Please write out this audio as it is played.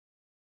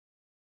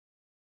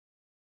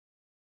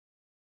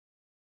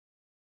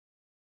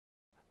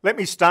Let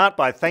me start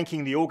by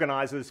thanking the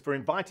organisers for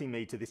inviting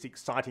me to this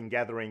exciting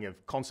gathering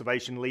of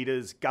conservation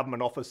leaders,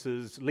 government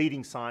officers,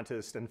 leading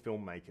scientists and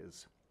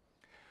filmmakers.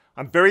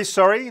 I'm very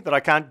sorry that I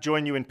can't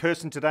join you in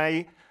person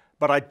today,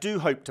 but I do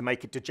hope to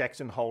make it to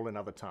Jackson Hole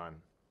another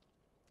time.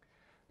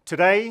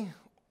 Today,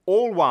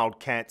 all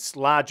wildcats,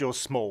 large or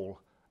small,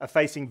 are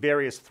facing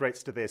various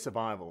threats to their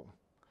survival,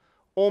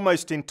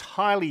 almost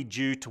entirely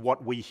due to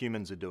what we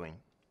humans are doing.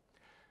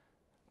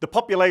 The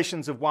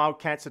populations of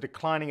wildcats are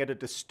declining at a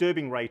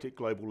disturbing rate at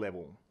global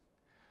level.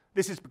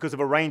 This is because of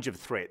a range of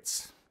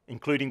threats,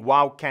 including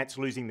wildcats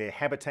losing their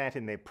habitat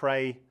and their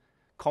prey,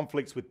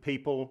 conflicts with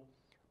people,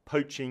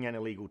 poaching and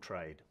illegal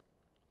trade.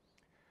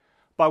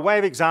 By way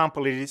of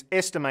example, it is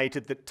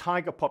estimated that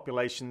tiger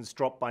populations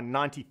dropped by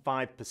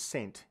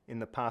 95% in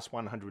the past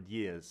 100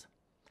 years,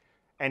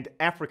 and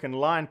African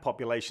lion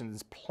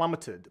populations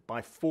plummeted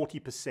by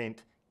 40%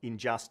 in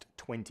just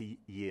 20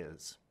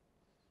 years.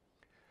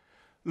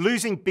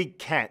 Losing big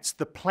cats,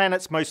 the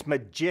planet's most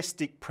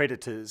majestic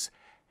predators,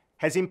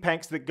 has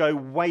impacts that go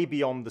way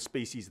beyond the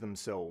species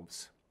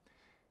themselves.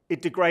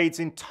 It degrades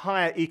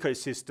entire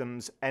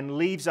ecosystems and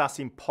leaves us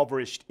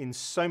impoverished in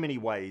so many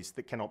ways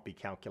that cannot be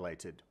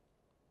calculated.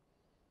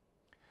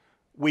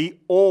 We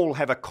all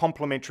have a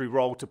complementary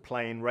role to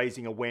play in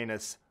raising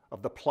awareness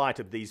of the plight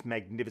of these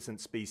magnificent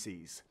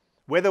species,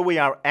 whether we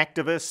are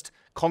activists,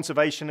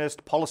 conservationists,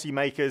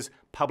 policymakers,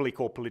 public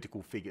or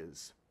political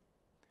figures.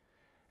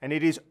 And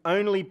it is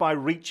only by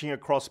reaching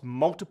across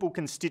multiple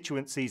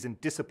constituencies and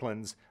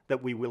disciplines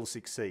that we will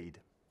succeed.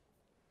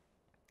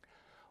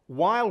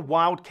 While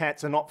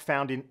wildcats are not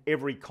found in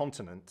every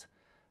continent,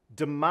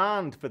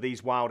 demand for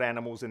these wild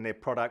animals and their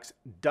products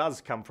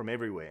does come from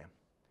everywhere.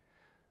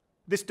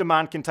 This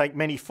demand can take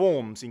many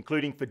forms,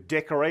 including for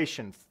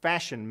decoration,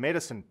 fashion,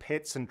 medicine,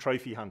 pets, and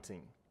trophy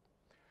hunting.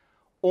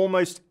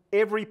 Almost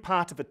every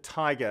part of a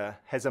tiger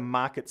has a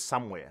market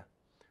somewhere,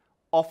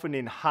 often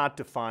in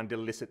hard-to-find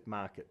illicit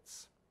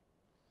markets.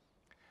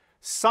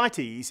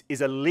 CITES is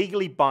a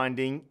legally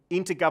binding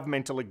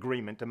intergovernmental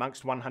agreement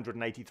amongst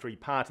 183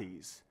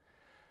 parties,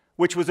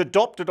 which was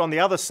adopted on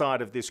the other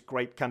side of this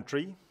great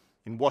country,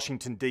 in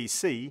Washington,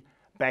 DC,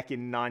 back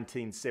in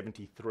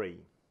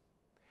 1973.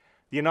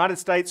 The United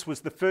States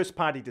was the first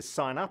party to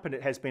sign up, and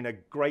it has been a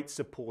great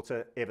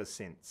supporter ever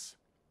since.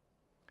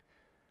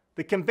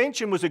 The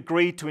convention was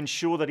agreed to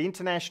ensure that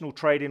international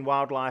trade in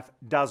wildlife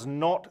does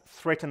not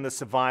threaten the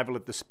survival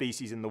of the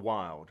species in the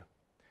wild.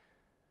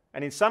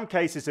 And in some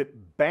cases,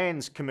 it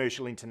bans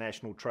commercial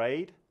international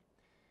trade.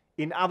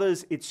 In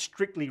others, it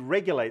strictly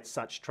regulates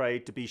such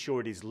trade to be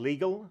sure it is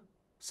legal,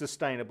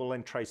 sustainable,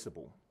 and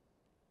traceable.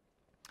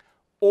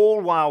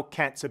 All wild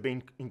cats have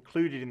been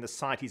included in the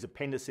CITES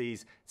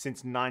appendices since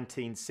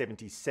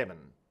 1977,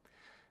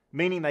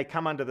 meaning they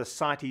come under the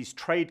CITES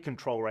trade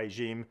control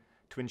regime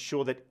to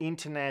ensure that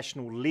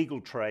international legal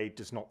trade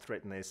does not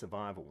threaten their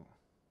survival.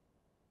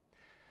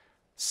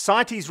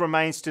 CITES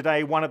remains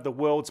today one of the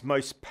world's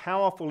most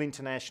powerful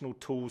international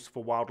tools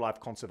for wildlife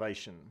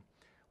conservation,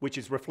 which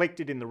is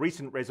reflected in the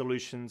recent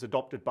resolutions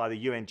adopted by the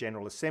UN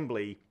General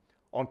Assembly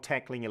on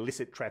tackling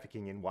illicit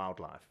trafficking in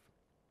wildlife.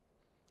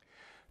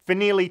 For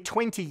nearly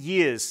 20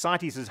 years,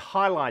 CITES has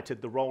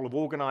highlighted the role of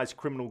organised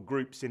criminal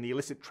groups in the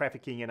illicit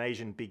trafficking in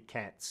Asian big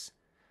cats,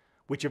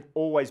 which have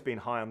always been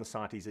high on the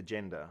CITES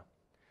agenda.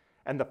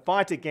 And the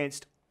fight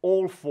against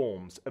all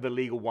forms of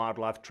illegal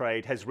wildlife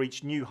trade has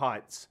reached new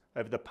heights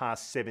over the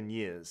past 7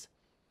 years,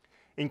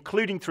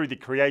 including through the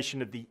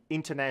creation of the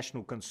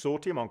International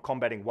Consortium on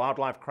Combating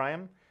Wildlife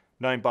Crime,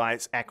 known by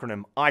its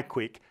acronym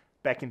IQIC,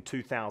 back in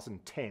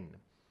 2010.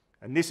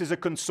 And this is a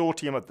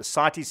consortium of the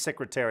CITES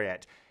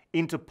Secretariat,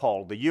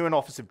 Interpol, the UN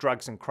Office of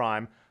Drugs and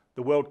Crime,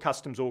 the World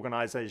Customs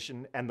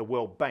Organization, and the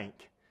World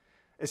Bank,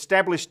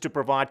 established to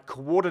provide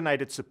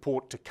coordinated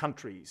support to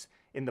countries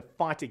in the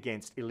fight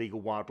against illegal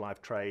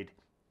wildlife trade,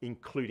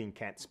 including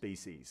cat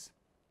species.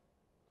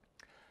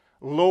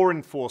 Law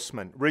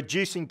enforcement,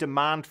 reducing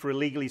demand for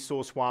illegally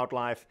sourced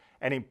wildlife,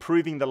 and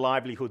improving the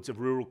livelihoods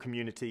of rural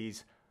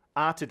communities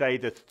are today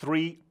the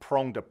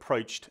three-pronged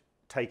approach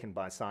taken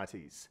by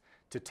CITES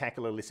to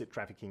tackle illicit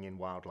trafficking in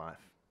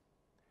wildlife.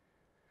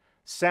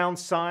 Sound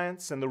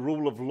science and the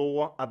rule of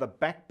law are the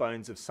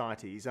backbones of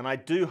CITES, and I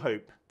do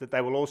hope that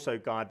they will also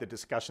guide the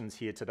discussions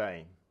here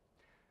today.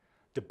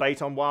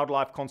 Debate on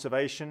wildlife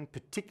conservation,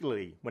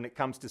 particularly when it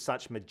comes to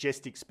such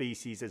majestic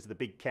species as the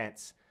big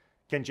cats,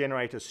 can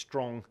generate a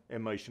strong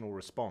emotional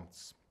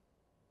response.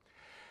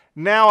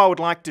 Now I would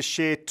like to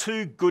share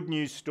two good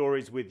news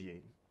stories with you.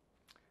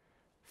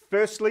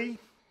 Firstly,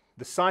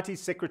 the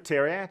CITES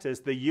Secretariat, as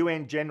the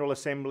UN General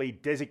Assembly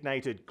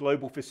designated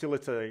global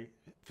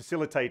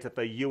facilitator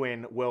for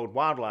UN World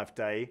Wildlife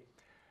Day,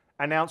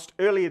 announced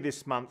earlier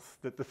this month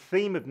that the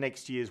theme of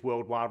next year's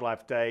World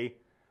Wildlife Day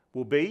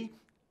will be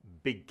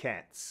big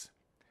cats.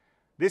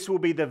 This will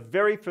be the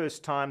very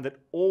first time that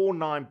all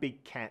 9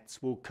 big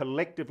cats will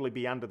collectively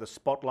be under the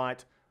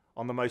spotlight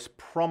on the most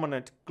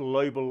prominent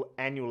global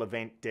annual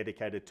event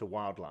dedicated to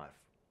wildlife.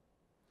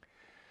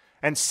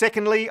 And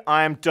secondly,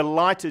 I am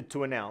delighted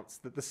to announce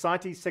that the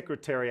CITES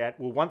Secretariat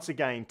will once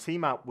again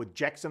team up with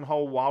Jackson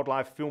Hole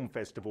Wildlife Film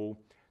Festival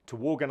to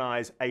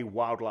organise a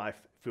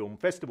wildlife film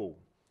festival.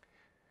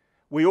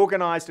 We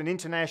organised an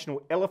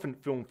international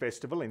elephant film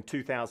festival in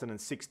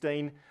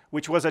 2016,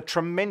 which was a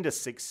tremendous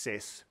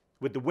success,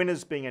 with the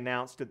winners being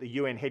announced at the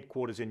UN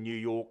headquarters in New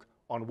York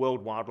on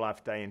World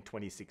Wildlife Day in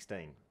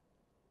 2016.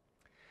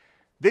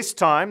 This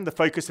time, the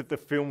focus of the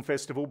film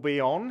festival will be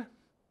on,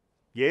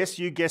 yes,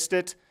 you guessed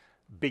it,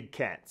 big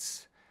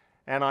cats.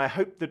 And I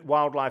hope that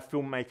wildlife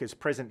filmmakers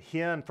present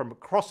here and from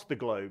across the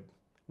globe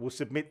will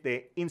submit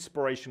their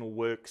inspirational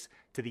works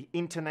to the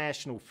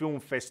International Film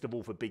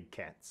Festival for Big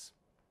Cats.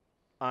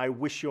 I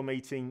wish your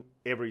meeting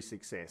every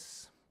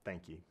success.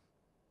 Thank you.